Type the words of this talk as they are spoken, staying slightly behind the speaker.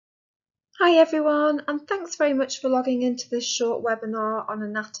Hi everyone, and thanks very much for logging into this short webinar on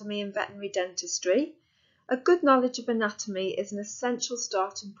anatomy and veterinary dentistry. A good knowledge of anatomy is an essential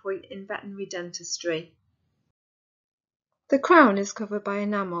starting point in veterinary dentistry. The crown is covered by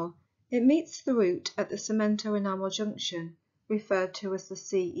enamel. It meets the root at the cemento-enamel junction, referred to as the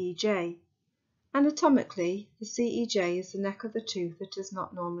CEJ. Anatomically, the CEJ is the neck of the tooth that is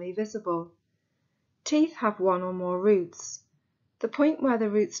not normally visible. Teeth have one or more roots. The point where the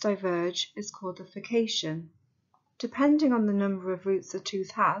roots diverge is called the furcation. Depending on the number of roots a tooth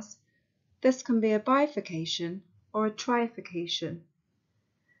has, this can be a bifurcation or a trifurcation.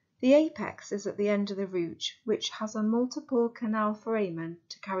 The apex is at the end of the root, which has a multiple canal foramen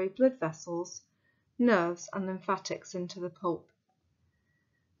to carry blood vessels, nerves and lymphatics into the pulp.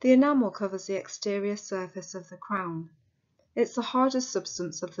 The enamel covers the exterior surface of the crown. It's the hardest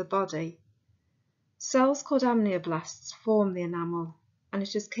substance of the body. Cells called amnioblasts form the enamel, and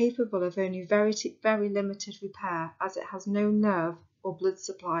it is capable of only very limited repair as it has no nerve or blood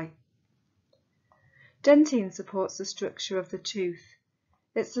supply. Dentine supports the structure of the tooth.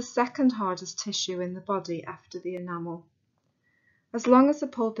 It's the second hardest tissue in the body after the enamel. As long as the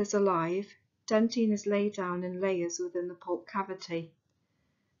pulp is alive, dentine is laid down in layers within the pulp cavity.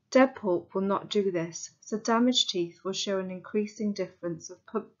 Dead pulp will not do this, so damaged teeth will show an increasing difference of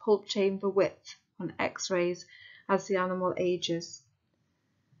pulp chamber width on X-rays as the animal ages.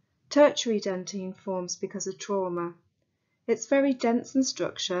 Tertiary dentine forms because of trauma. It's very dense in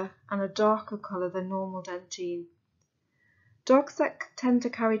structure and a darker colour than normal dentine. Dogs that tend to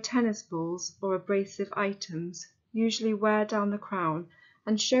carry tennis balls or abrasive items usually wear down the crown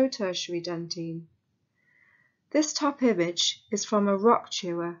and show tertiary dentine. This top image is from a rock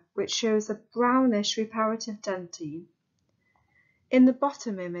chewer, which shows a brownish reparative dentine. In the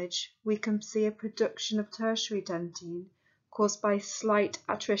bottom image, we can see a production of tertiary dentine caused by slight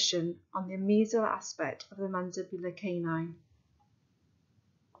attrition on the mesial aspect of the mandibular canine.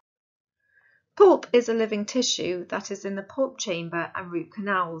 Pulp is a living tissue that is in the pulp chamber and root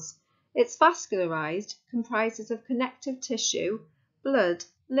canals. It's vascularized, comprises of connective tissue, blood,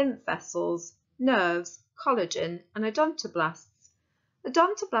 lymph vessels, nerves, collagen, and odontoblasts.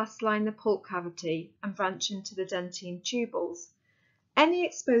 Odontoblasts line the pulp cavity and branch into the dentine tubules. Any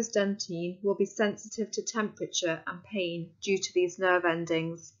exposed dentine will be sensitive to temperature and pain due to these nerve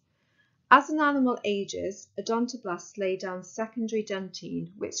endings. As an animal ages, odontoblasts lay down secondary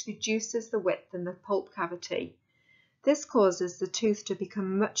dentine, which reduces the width in the pulp cavity. This causes the tooth to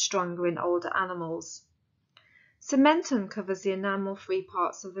become much stronger in older animals. Cementum covers the enamel-free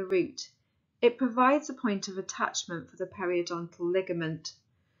parts of the root. It provides a point of attachment for the periodontal ligament.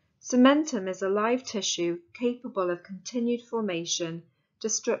 Cementum is a live tissue capable of continued formation,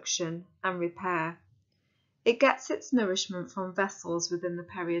 destruction, and repair. It gets its nourishment from vessels within the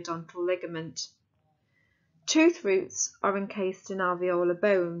periodontal ligament. Tooth roots are encased in alveolar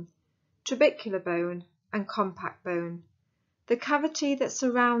bone, trabecular bone, and compact bone. The cavity that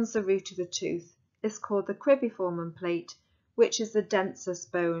surrounds the root of the tooth is called the cribriform plate, which is the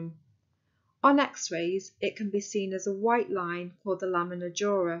densest bone. On X-rays, it can be seen as a white line called the lamina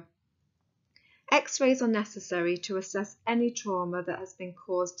dura. X-rays are necessary to assess any trauma that has been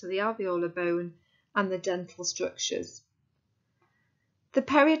caused to the alveolar bone and the dental structures. The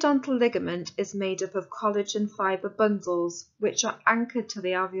periodontal ligament is made up of collagen fibre bundles, which are anchored to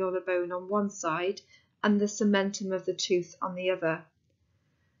the alveolar bone on one side and the cementum of the tooth on the other.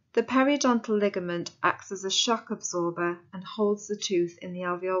 The periodontal ligament acts as a shock absorber and holds the tooth in the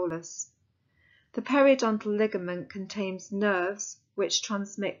alveolus. The periodontal ligament contains nerves which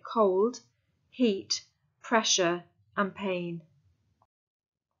transmit cold, heat, pressure, and pain.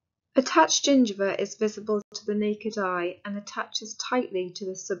 Attached gingiva is visible to the naked eye and attaches tightly to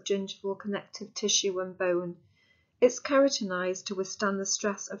the subgingival connective tissue and bone. It's keratinized to withstand the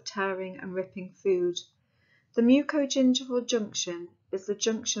stress of tearing and ripping food. The mucogingival junction is the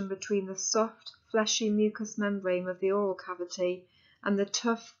junction between the soft, fleshy mucous membrane of the oral cavity and the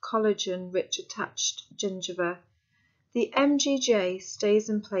tough, collagen-rich attached gingiva. The MGJ stays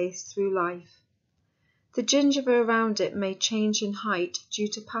in place through life. The gingiva around it may change in height due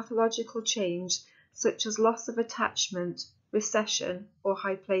to pathological change such as loss of attachment, recession, or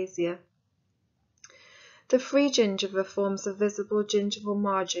hyplasia. The free gingiva forms a visible gingival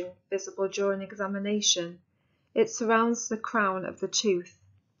margin visible during examination. It surrounds the crown of the tooth.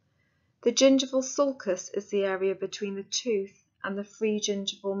 The gingival sulcus is the area between the tooth and the free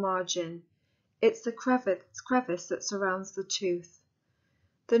gingival margin. It's the crevice that surrounds the tooth.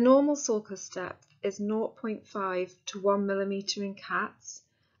 The normal sulcus depth is 0.5 to 1 mm in cats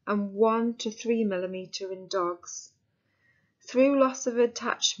and 1 to 3 mm in dogs. Through loss of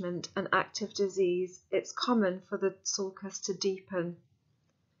attachment and active disease, it's common for the sulcus to deepen.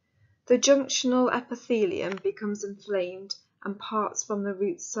 The junctional epithelium becomes inflamed and parts from the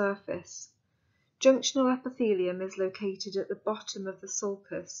root surface. Junctional epithelium is located at the bottom of the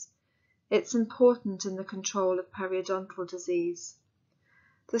sulcus. It's important in the control of periodontal disease.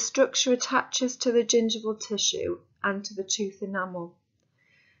 The structure attaches to the gingival tissue and to the tooth enamel.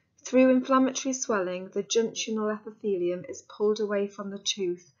 Through inflammatory swelling, the junctional epithelium is pulled away from the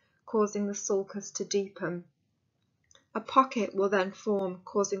tooth, causing the sulcus to deepen. A pocket will then form,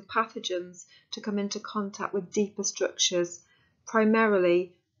 causing pathogens to come into contact with deeper structures,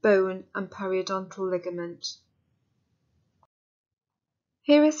 primarily bone and periodontal ligament.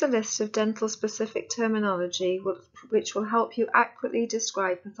 Here is a list of dental-specific terminology which will help you accurately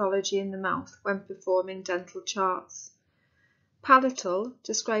describe pathology in the mouth when performing dental charts. Palatal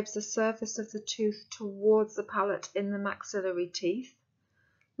describes the surface of the tooth towards the palate in the maxillary teeth.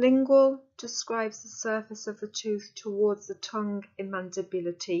 Lingual describes the surface of the tooth towards the tongue in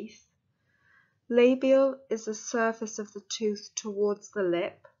mandibular teeth. Labial is the surface of the tooth towards the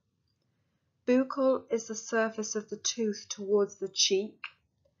lip. Buccal is the surface of the tooth towards the cheek.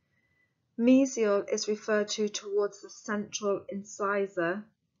 Mesial is referred to towards the central incisor,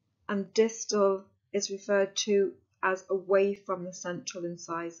 and distal is referred to as away from the central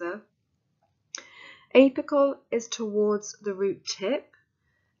incisor. Apical is towards the root tip,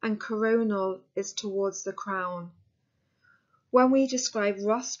 and coronal is towards the crown. When we describe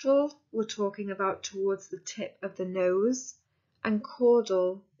rostral, we're talking about towards the tip of the nose, and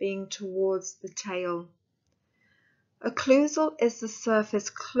caudal being towards the tail. Occlusal is the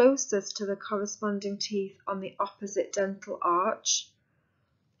surface closest to the corresponding teeth on the opposite dental arch.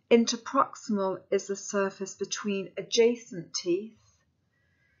 Interproximal is the surface between adjacent teeth.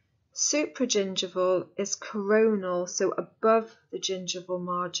 Supragingival is coronal, so above the gingival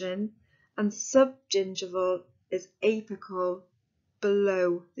margin, and subgingival is apical,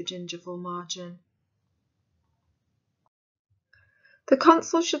 below the gingival margin. The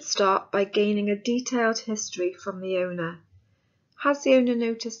consult should start by gaining a detailed history from the owner. Has the owner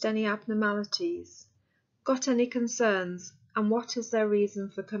noticed any abnormalities? Got any concerns? And what is their reason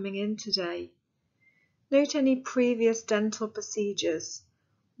for coming in today? Note any previous dental procedures.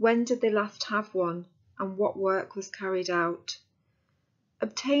 When did they last have one, and what work was carried out?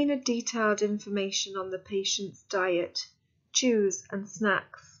 Obtain a detailed information on the patient's diet, chews and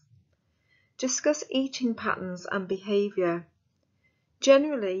snacks. Discuss eating patterns and behaviour.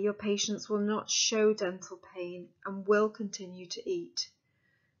 Generally, your patients will not show dental pain and will continue to eat.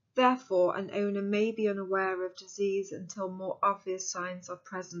 Therefore, an owner may be unaware of disease until more obvious signs are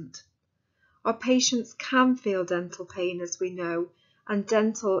present. Our patients can feel dental pain, as we know, and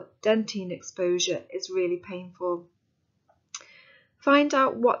dentine exposure is really painful. Find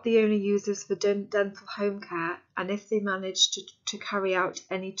out what the owner uses for dental home care and if they manage to carry out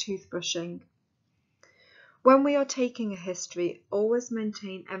any toothbrushing. When we are taking a history, always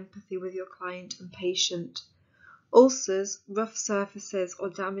maintain empathy with your client and patient. Ulcers, rough surfaces or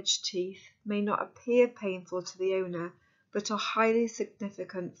damaged teeth may not appear painful to the owner, but are highly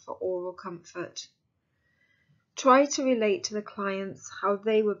significant for oral comfort. Try to relate to the clients how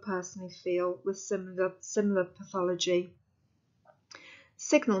they would personally feel with similar pathology.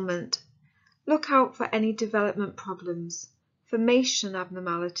 Signalment. Look out for any development problems, formation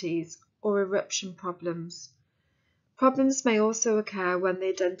abnormalities or eruption problems. Problems may also occur when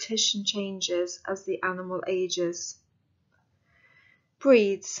the dentition changes as the animal ages.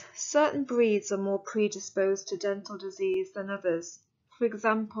 Breeds. Certain breeds are more predisposed to dental disease than others. For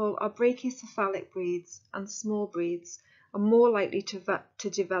example, our brachycephalic breeds and small breeds are more likely to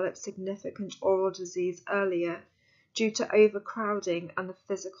develop significant oral disease earlier due to overcrowding and the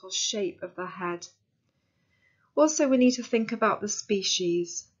physical shape of the head. Also, we need to think about the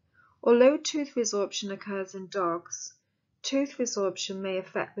species. Although tooth resorption occurs in dogs, tooth resorption may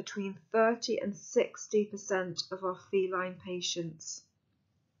affect between 30 and 60% of our feline patients.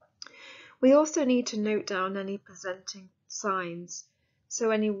 We also need to note down any presenting signs,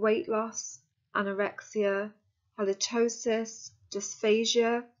 so any weight loss, anorexia, halitosis,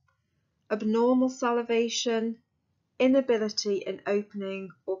 dysphagia, abnormal salivation, inability in opening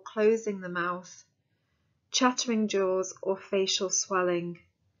or closing the mouth, chattering jaws or facial swelling.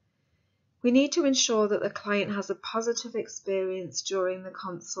 We need to ensure that the client has a positive experience during the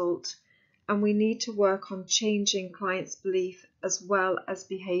consult, and we need to work on changing clients' belief as well as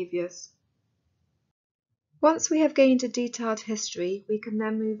behaviours. Once we have gained a detailed history, we can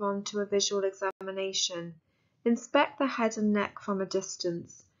then move on to a visual examination. Inspect the head and neck from a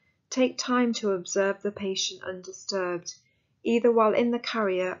distance. Take time to observe the patient undisturbed. either while in the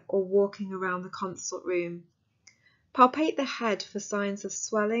carrier or walking around the consult room. Palpate the head for signs of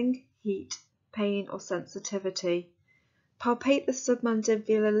swelling, heat, pain or sensitivity. Palpate the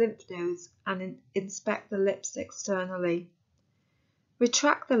submandibular lymph nodes and inspect the lips externally.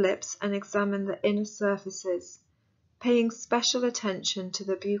 Retract the lips and examine the inner surfaces, paying special attention to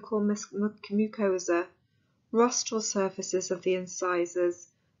the buccal mucosa, rostral surfaces of the incisors,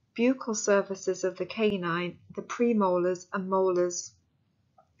 buccal surfaces of the canine, the premolars and molars.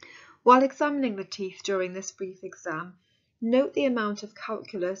 While examining the teeth during this brief exam, note the amount of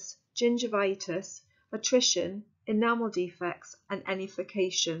calculus, gingivitis, attrition, enamel defects and any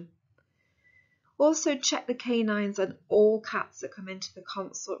furcation. Also check the canines on all cats that come into the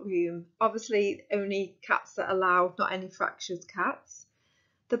consult room. Obviously only cats that allow, not any fractious cats.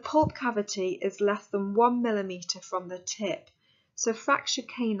 The pulp cavity is less than 1 millimeter from the tip, so fractured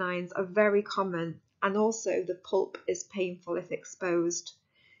canines are very common, and also the pulp is painful if exposed.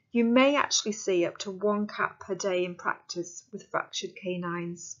 You may actually see up to 1 cat per day in practice with fractured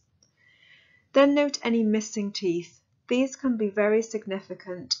canines. Then note any missing teeth. These can be very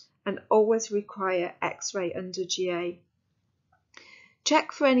significant and always require X-ray under GA.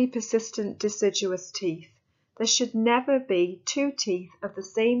 Check for any persistent deciduous teeth. There should never be 2 teeth of the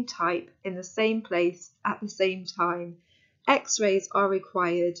same type in the same place at the same time. X-rays are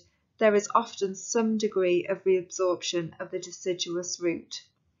required. There is often some degree of reabsorption of the deciduous root.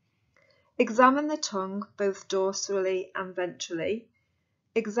 Examine the tongue both dorsally and ventrally.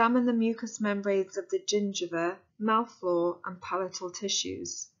 Examine the mucous membranes of the gingiva, mouth floor and palatal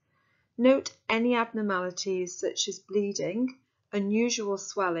tissues. Note any abnormalities such as bleeding, unusual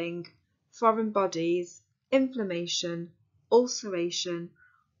swelling, foreign bodies, inflammation, ulceration,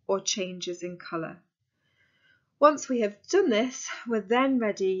 or changes in colour. Once we have done this, we're then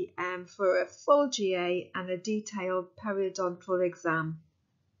ready for a full GA and a detailed periodontal exam.